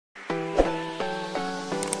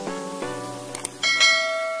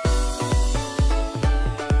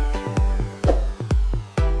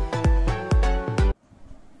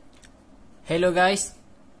Hello guys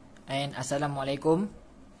and Assalamualaikum.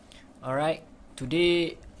 Alright,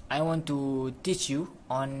 today I want to teach you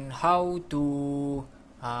on how to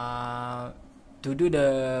do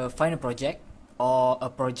the final project or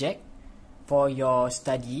a project for your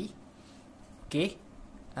study. Okay,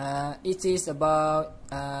 it is about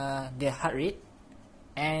the heart rate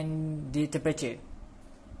and the temperature.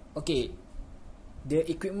 Okay, the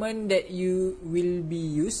equipment that you will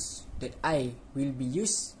be used, that I will be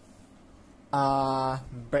used,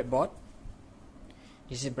 breadboard.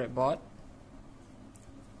 This is breadboard.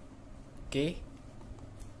 Okay,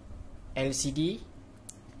 LCD,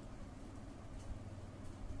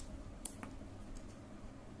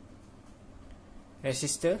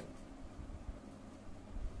 resistor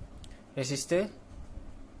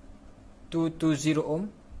 220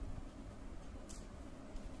 ohm,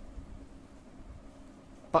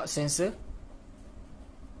 park sensor.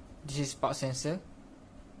 This is park sensor.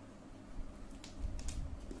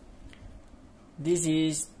 This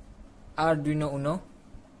is Arduino UNO.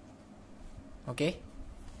 Okay,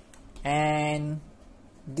 and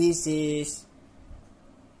this is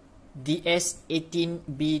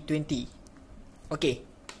DS18B20. Okay,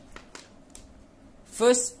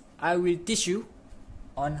 first I will teach you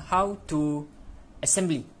on how to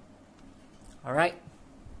assembly. Alright,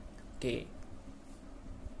 okay,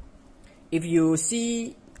 if you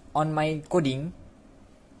see on my coding,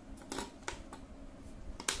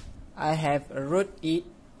 I have wrote it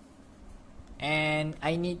and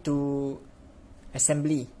I need to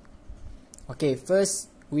assembly. Okay, first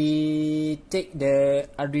we take the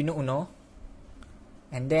Arduino UNO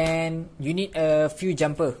and then you need a few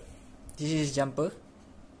jumper. This is jumper.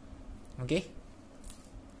 Okay,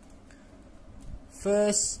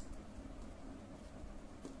 first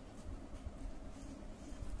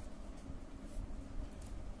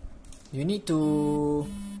you need to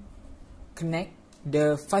connect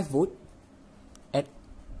the 5 volt at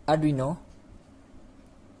Arduino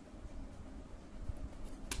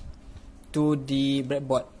to the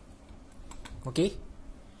breadboard. Okay,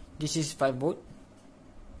 this is 5 volt,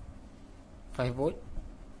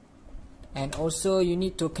 and also you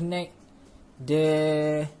need to connect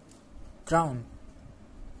the ground.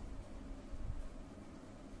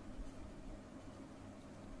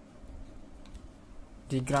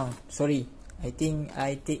 Sorry, I think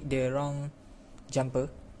I take the wrong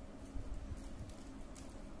jumper.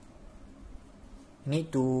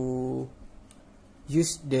 Need to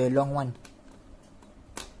use the long one.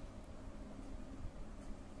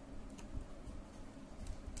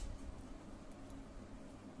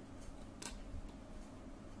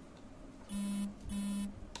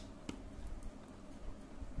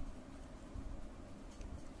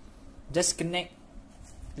 Just connect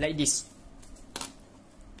like this.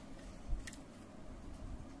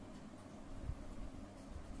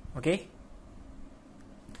 Okay,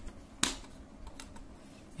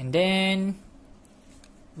 and then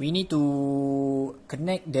we need to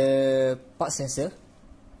connect the park sensor.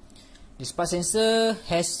 This park sensor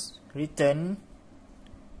has written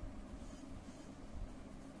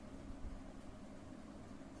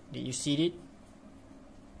did you see it?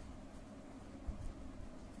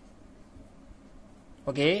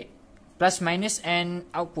 Okay, plus minus and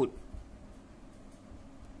output.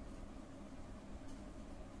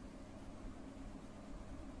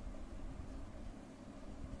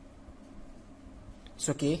 It's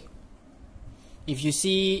okay. If you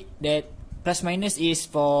see that plus minus is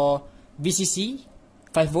for VCC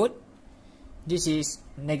 5 volt, this is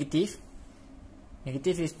negative.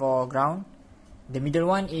 Negative is for ground. The middle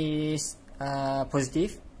one is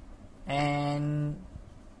positive, and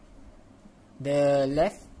the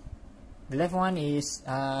left one is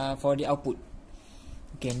for the output.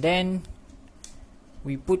 Okay, and then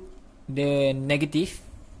we put the negative.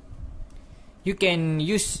 You can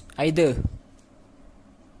use either.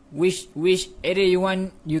 Which area you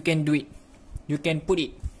want, you can do it. You can put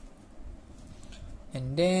it.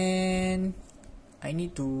 And then I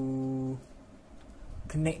need to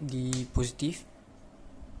connect the positive,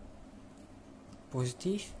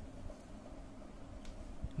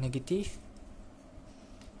 negative.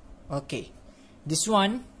 Okay, this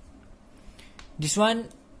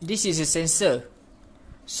is a sensor.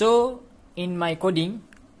 So in my coding,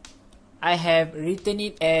 I have written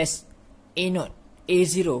it as A0,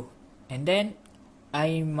 A0, and then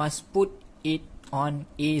I must put it on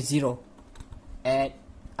A0 at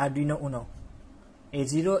Arduino UNO.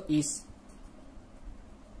 A0 is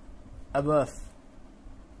above.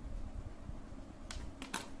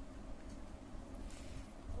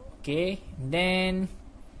 Okay, then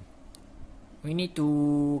we need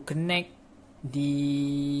to connect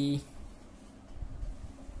the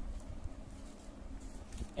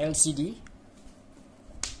LCD.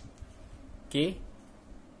 Okay,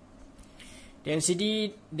 the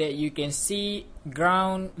LCD that you can see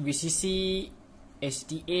ground, VCC,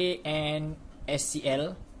 SDA and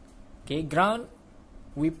SCL. Okay, ground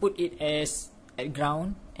we put it as at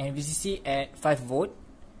ground and VCC at 5 volt.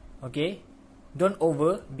 Okay, don't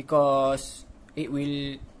over because it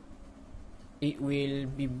will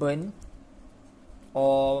be burned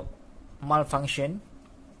or malfunction.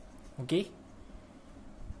 Okay,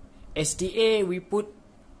 SDA we put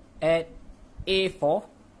at A4,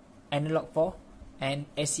 analog 4, and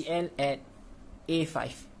SCL at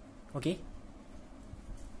A5. Okay,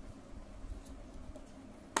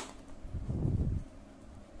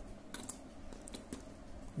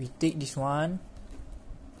 we take this one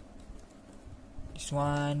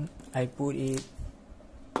I put it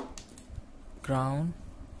ground,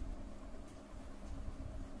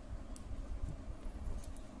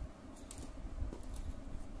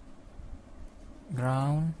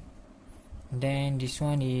 then this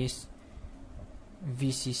one is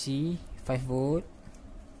VCC 5 volt,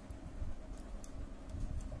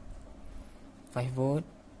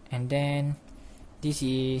 and then this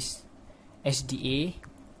is SDA,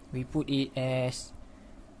 we put it as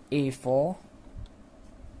A4,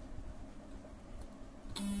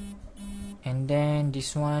 and then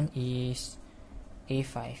this one is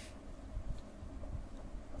A5.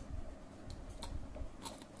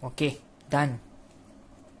 Okay, done.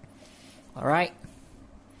 Alright,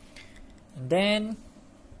 and then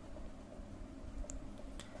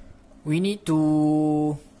we need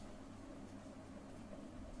to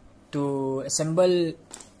assemble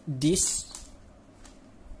this.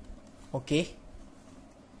 Okay,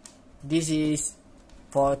 this is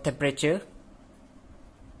for temperature.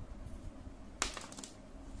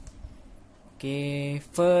 Okay,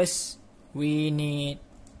 first we need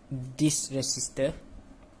this resistor.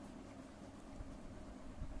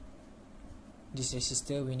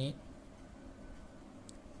 We need.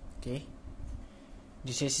 Okay,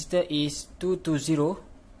 this resistor is 220,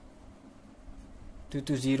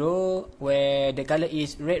 where the color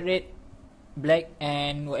is red, black,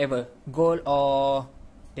 and whatever, gold, or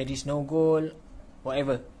there is no gold,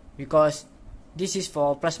 whatever, because this is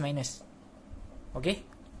for plus minus. Okay,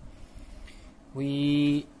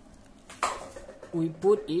 we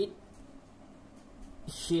put it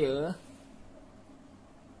here.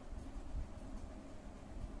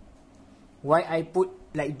 Why I put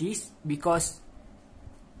like this? Because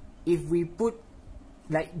if we put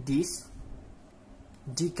like this,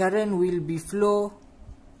 the current will be flow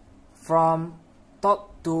from top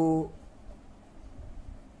to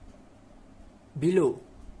below.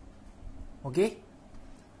 Okay,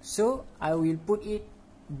 so I will put it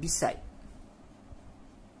beside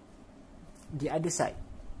the other side.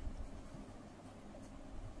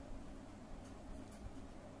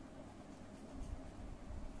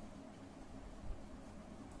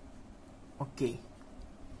 Okay,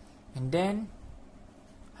 and then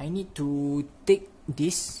I need to take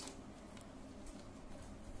this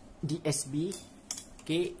DSB.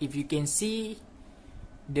 Okay, if you can see,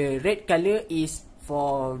 the red color is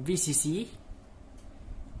for VCC,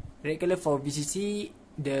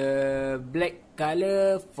 the black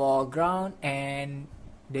color for ground, and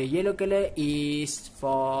the yellow color is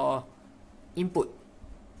for input.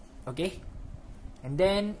 Okay, and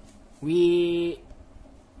then we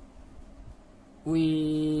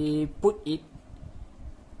put it.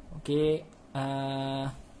 Okay, I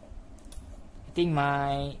think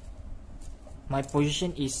my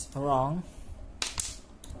position is wrong.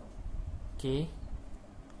 Okay,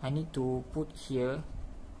 I need to put here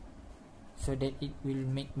so that it will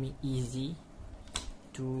make me easy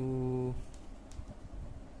to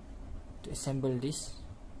assemble this.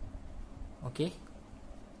 Okay,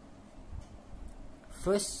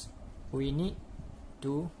 first we need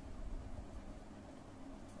to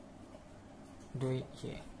do it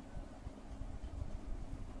here.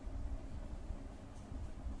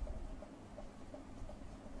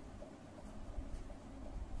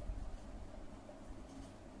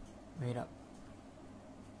 Wait up.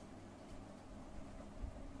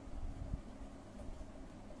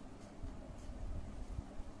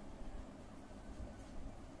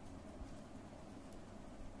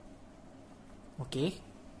 Okay,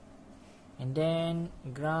 and then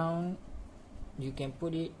ground, you can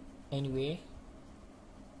put it anywhere.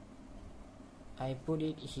 I put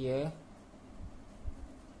it here.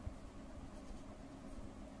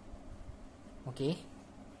 Okay,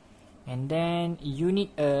 and then you need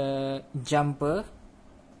a jumper.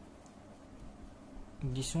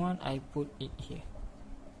 This one I put it here.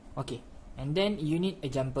 Okay, and then you need a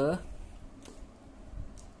jumper.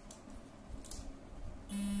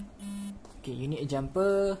 Okay, you need a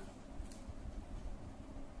jumper.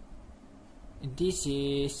 This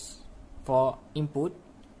is for input.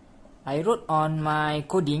 I wrote on my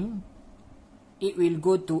coding, it will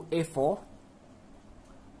go to A4.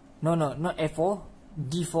 No, not A4,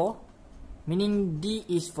 D4, meaning D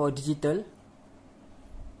is for digital.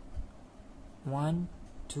 1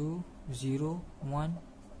 2 0 1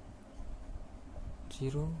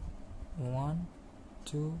 0 1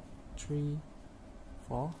 2 3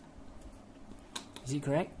 4. Is it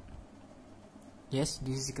correct? Yes,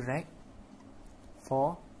 this is correct.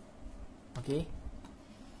 4. Okay.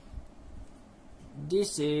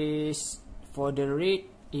 This is for the rate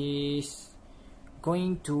is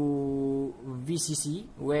going to VCC,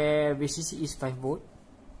 where VCC is 5 volt.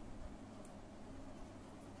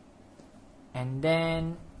 And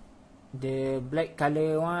then the black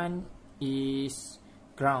color one is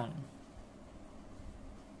ground.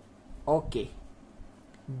 Okay,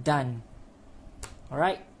 done.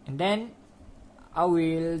 Alright, and then I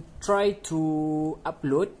will try to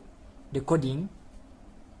upload the coding,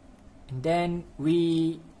 and then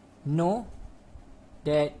we know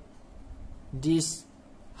that this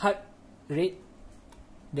heart rate,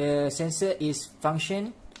 the sensor is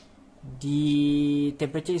function, the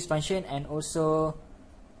temperature is function, and also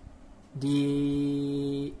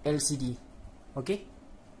the LCD. Okay.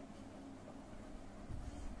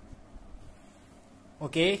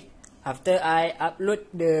 Okay, after I upload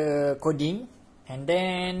the coding, and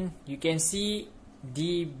then you can see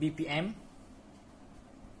the BPM.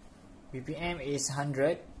 BPM is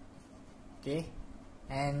 100. Okay,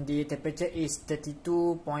 and the temperature is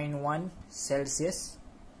 32.1 Celsius.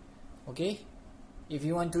 Okay, if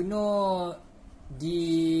you want to know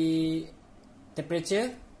the temperature,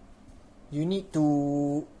 you need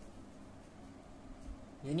to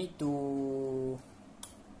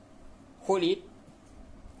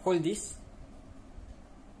hold this,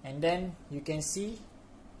 and then you can see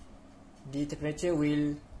the temperature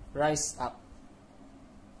will rise up.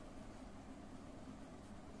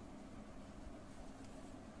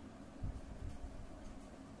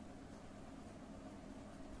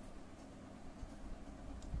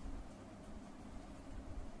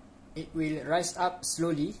 It will rise up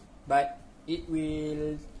slowly, but it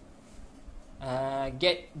will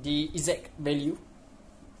get the exact value.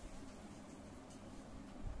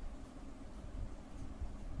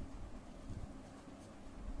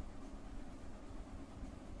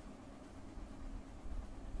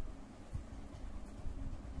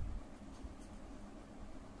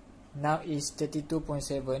 Now is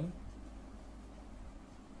 32.7,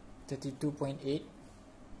 32.8,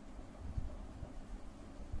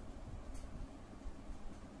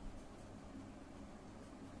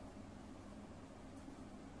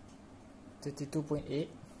 32.8,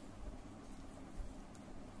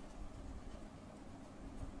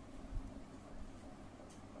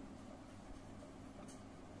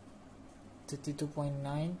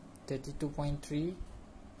 32.9, 32.3,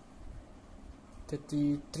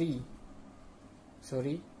 33.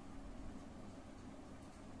 Sorry.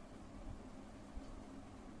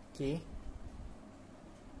 Okay.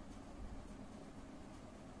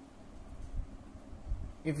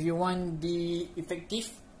 If you want the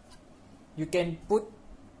effective, you can put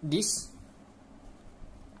this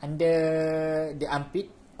under the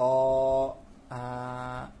armpit or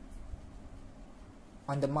on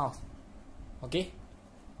the mouth. Okay.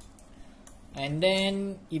 And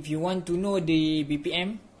then if you want to know the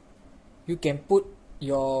BPM, you can put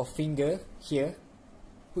your finger here.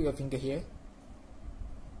 Put your finger here,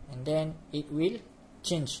 and then it will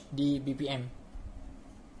change the BPM.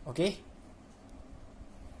 Okay.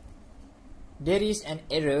 There is an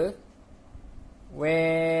error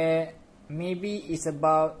where maybe it's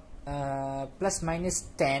about plus minus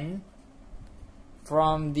 10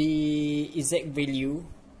 from the exact value.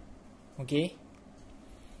 Okay.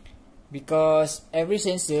 Because every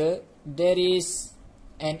sensor there is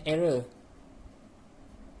an error.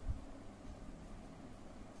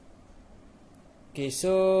 Okay,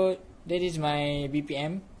 so that is my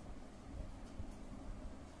BPM.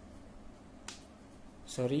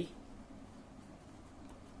 Sorry.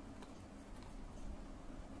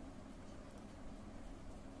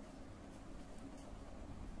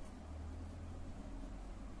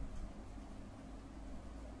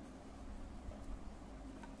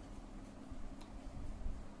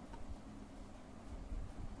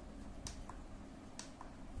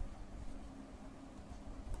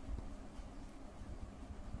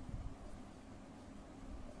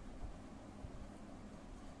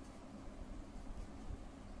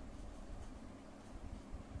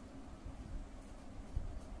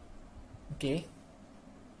 Okay.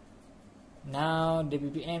 Now the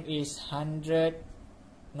BPM is 100.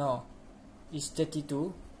 No, it's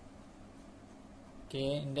 32.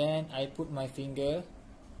 Okay, and then I put my finger.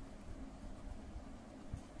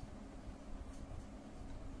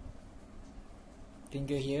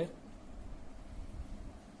 Finger here.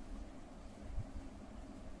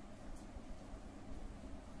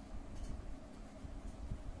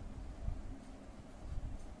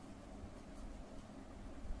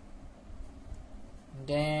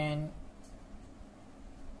 Then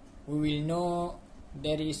we will know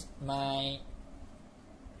that is my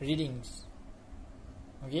readings.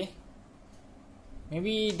 Okay,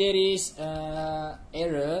 maybe there is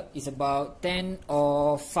error is about 10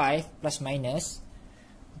 or 5 plus minus.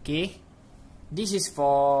 Okay, this is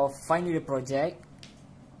for final year project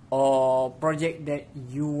or project that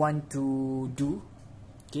you want to do.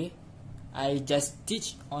 Okay, I just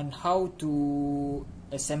teach on how to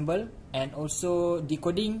assemble, and also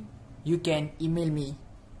decoding you can email me.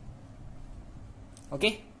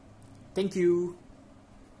 Okay, thank you.